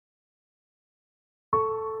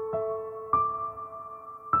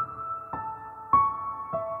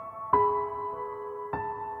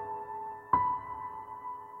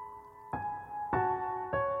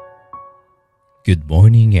Good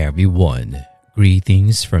morning, everyone.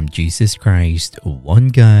 Greetings from Jesus Christ, one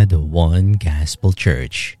God, one Gospel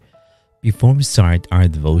Church. Before we start our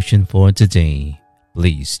devotion for today,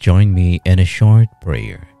 please join me in a short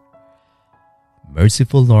prayer.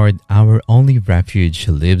 Merciful Lord, our only refuge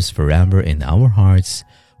lives forever in our hearts.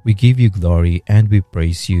 We give you glory and we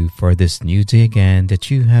praise you for this new day again that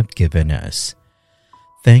you have given us.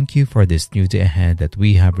 Thank you for this new day ahead that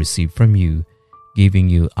we have received from you, giving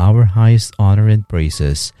you our highest honor and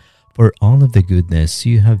praises for all of the goodness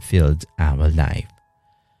you have filled our life.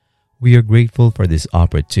 We are grateful for this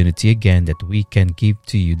opportunity again that we can give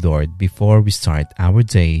to you, Lord, before we start our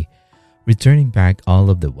day, returning back all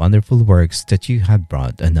of the wonderful works that you have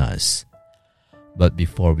brought on us. But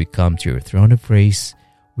before we come to your throne of grace,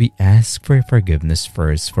 we ask for forgiveness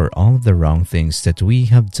first for all of the wrong things that we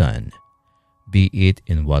have done, be it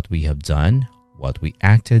in what we have done, what we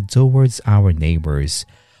acted towards our neighbors,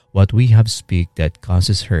 what we have speak that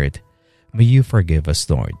causes hurt. May you forgive us,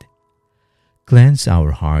 Lord. Cleanse our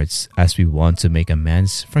hearts as we want to make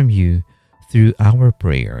amends from you through our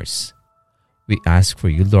prayers. We ask for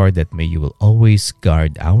you, Lord, that may you will always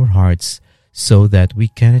guard our hearts so that we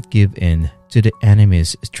cannot give in to the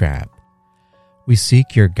enemy's trap. We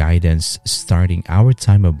seek your guidance starting our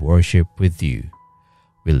time of worship with you.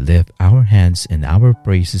 We lift our hands and our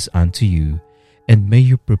praises unto you, and may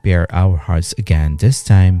you prepare our hearts again this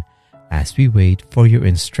time as we wait for your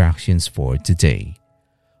instructions for today.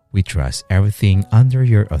 We trust everything under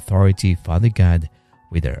your authority, Father God,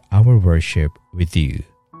 with our worship with you.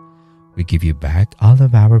 We give you back all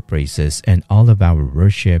of our praises and all of our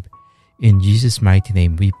worship. In Jesus' mighty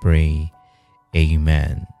name we pray.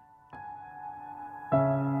 Amen.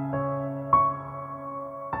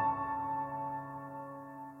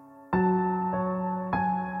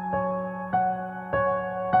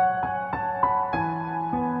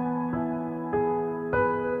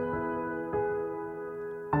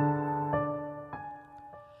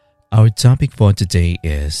 Our topic for today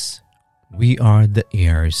is, We are the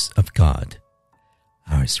heirs of God.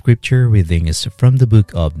 Our scripture reading is from the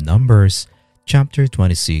book of Numbers, chapter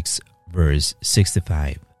 26, verse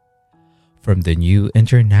 65, from the New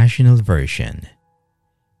International Version.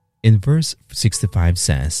 In verse 65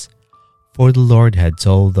 says, For the Lord had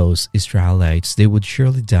told those Israelites they would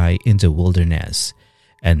surely die in the wilderness,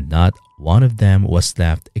 and not one of them was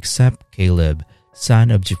left except Caleb, son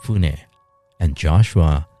of Jephunneh, and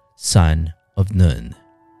Joshua, son of Nun.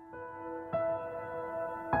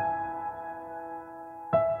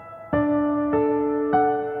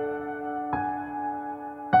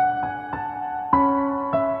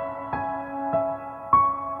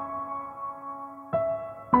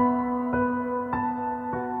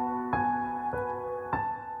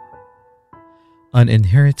 An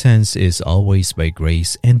inheritance is always by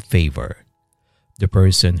grace and favor. The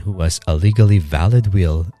person who has a legally valid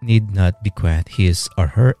will need not bequeath his or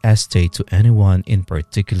her estate to anyone in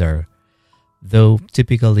particular, though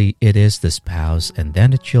typically it is the spouse and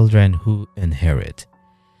then the children who inherit.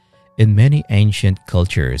 In many ancient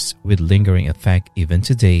cultures with lingering effect even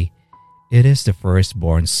today, it is the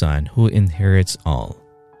firstborn son who inherits all.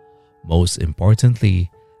 Most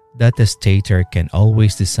importantly, the testator can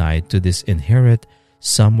always decide to disinherit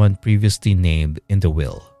someone previously named in the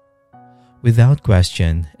will. Without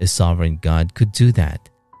question, a sovereign God could do that.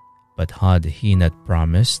 But had he not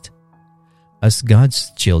promised? As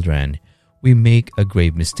God's children, we make a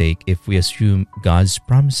grave mistake if we assume God's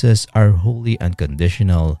promises are wholly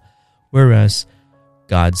unconditional, whereas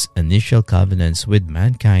God's initial covenants with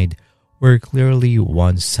mankind were clearly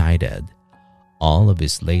one-sided. All of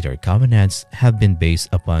his later covenants have been based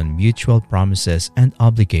upon mutual promises and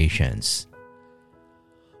obligations.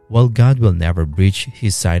 While God will never breach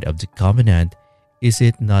his side of the covenant, is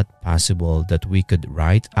it not possible that we could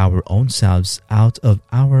write our own selves out of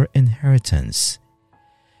our inheritance?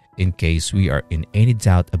 In case we are in any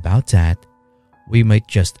doubt about that, we might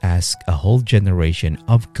just ask a whole generation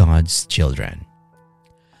of God's children.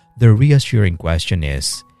 The reassuring question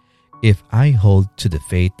is, if I hold to the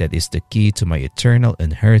faith that is the key to my eternal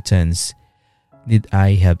inheritance, need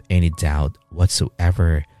I have any doubt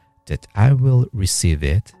whatsoever that I will receive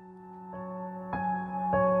it?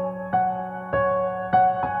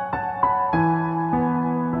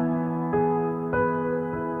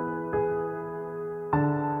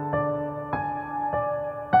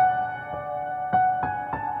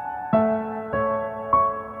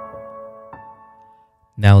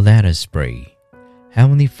 Now let us pray.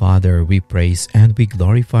 Heavenly Father, we praise and we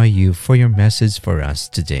glorify you for your message for us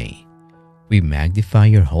today. We magnify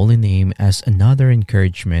your holy name as another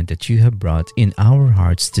encouragement that you have brought in our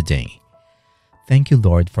hearts today. Thank you,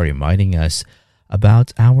 Lord, for reminding us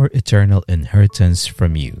about our eternal inheritance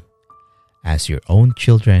from you. As your own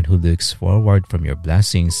children who looks forward from your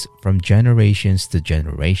blessings from generations to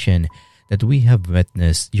generation, that we have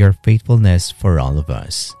witnessed your faithfulness for all of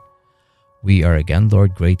us. We are again,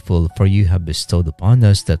 Lord, grateful for you have bestowed upon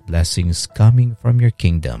us that blessings coming from your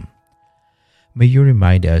kingdom. May you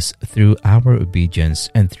remind us through our obedience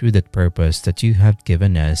and through that purpose that you have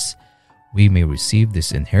given us, we may receive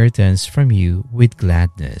this inheritance from you with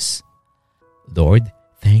gladness. Lord,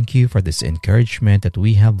 thank you for this encouragement that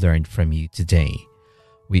we have learned from you today.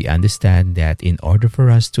 We understand that in order for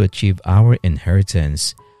us to achieve our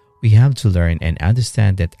inheritance, we have to learn and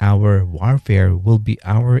understand that our warfare will be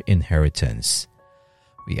our inheritance.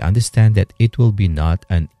 We understand that it will be not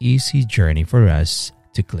an easy journey for us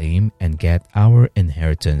to claim and get our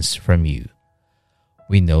inheritance from you.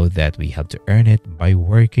 We know that we have to earn it by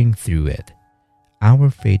working through it. Our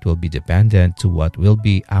faith will be dependent to what will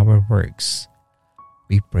be our works.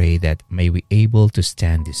 We pray that may we able to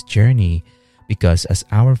stand this journey because as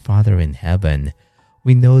our Father in heaven,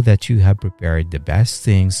 we know that you have prepared the best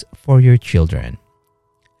things for your children.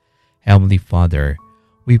 Heavenly Father,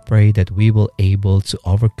 we pray that we will able to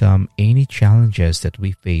overcome any challenges that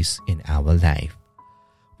we face in our life.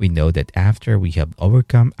 We know that after we have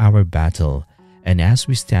overcome our battle and as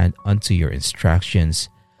we stand unto your instructions,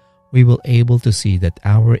 we will able to see that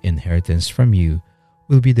our inheritance from you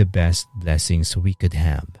will be the best blessings we could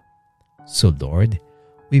have. So Lord,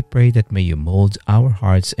 we pray that may you mold our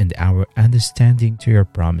hearts and our understanding to your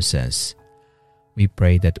promises. We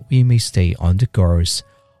pray that we may stay on the course,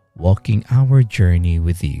 walking our journey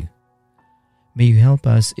with you. May you help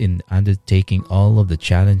us in undertaking all of the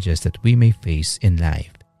challenges that we may face in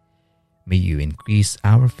life. May you increase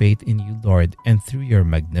our faith in you, Lord, and through your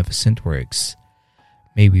magnificent works.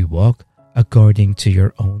 May we walk according to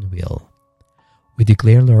your own will. We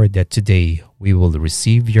declare, Lord, that today we will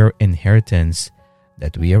receive your inheritance,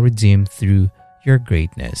 that we are redeemed through your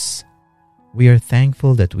greatness. We are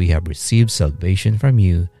thankful that we have received salvation from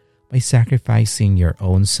you by sacrificing your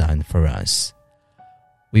own Son for us.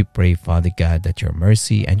 We pray, Father God, that your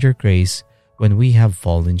mercy and your grace when we have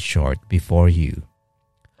fallen short before you.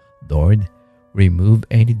 Lord, remove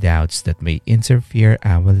any doubts that may interfere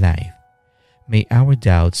our life. May our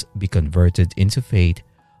doubts be converted into faith,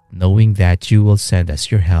 knowing that you will send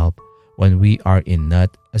us your help when we are in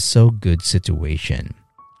not a so good situation.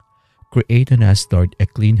 Create in us, Lord, a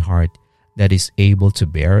clean heart that is able to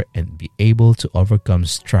bear and be able to overcome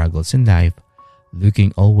struggles in life,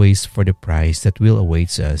 looking always for the prize that will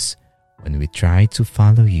await us when we try to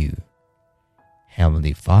follow you.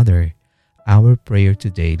 Heavenly Father, our prayer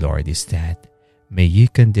today, Lord, is that may you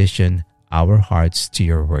condition our hearts to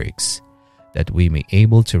your works, that we may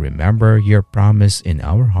able to remember your promise in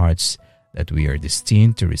our hearts that we are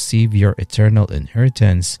destined to receive your eternal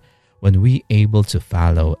inheritance when we able to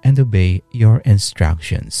follow and obey your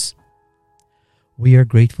instructions. We are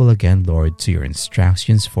grateful again, Lord, to your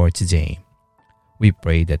instructions for today. We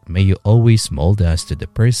pray that may you always mold us to the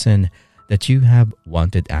person that you have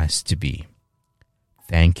wanted us to be.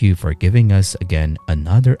 Thank you for giving us again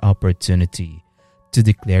another opportunity to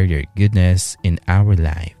declare your goodness in our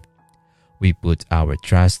life. We put our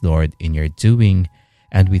trust, Lord, in your doing,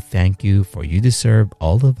 and we thank you for you deserve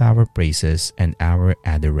all of our praises and our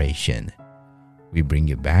adoration. We bring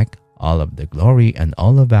you back all of the glory and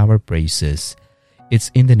all of our praises.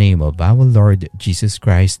 It's in the name of our Lord Jesus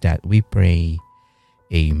Christ that we pray.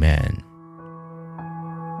 Amen.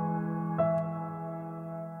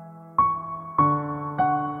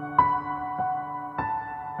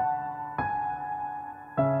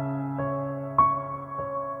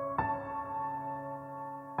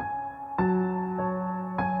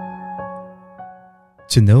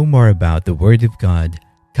 To know more about the Word of God,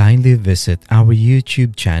 kindly visit our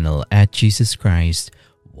YouTube channel at Jesus Christ,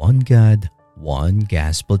 One God, One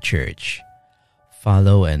Gospel Church.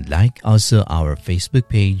 Follow and like also our Facebook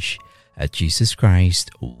page at Jesus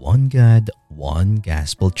Christ, One God, One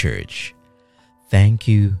Gospel Church. Thank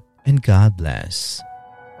you and God bless.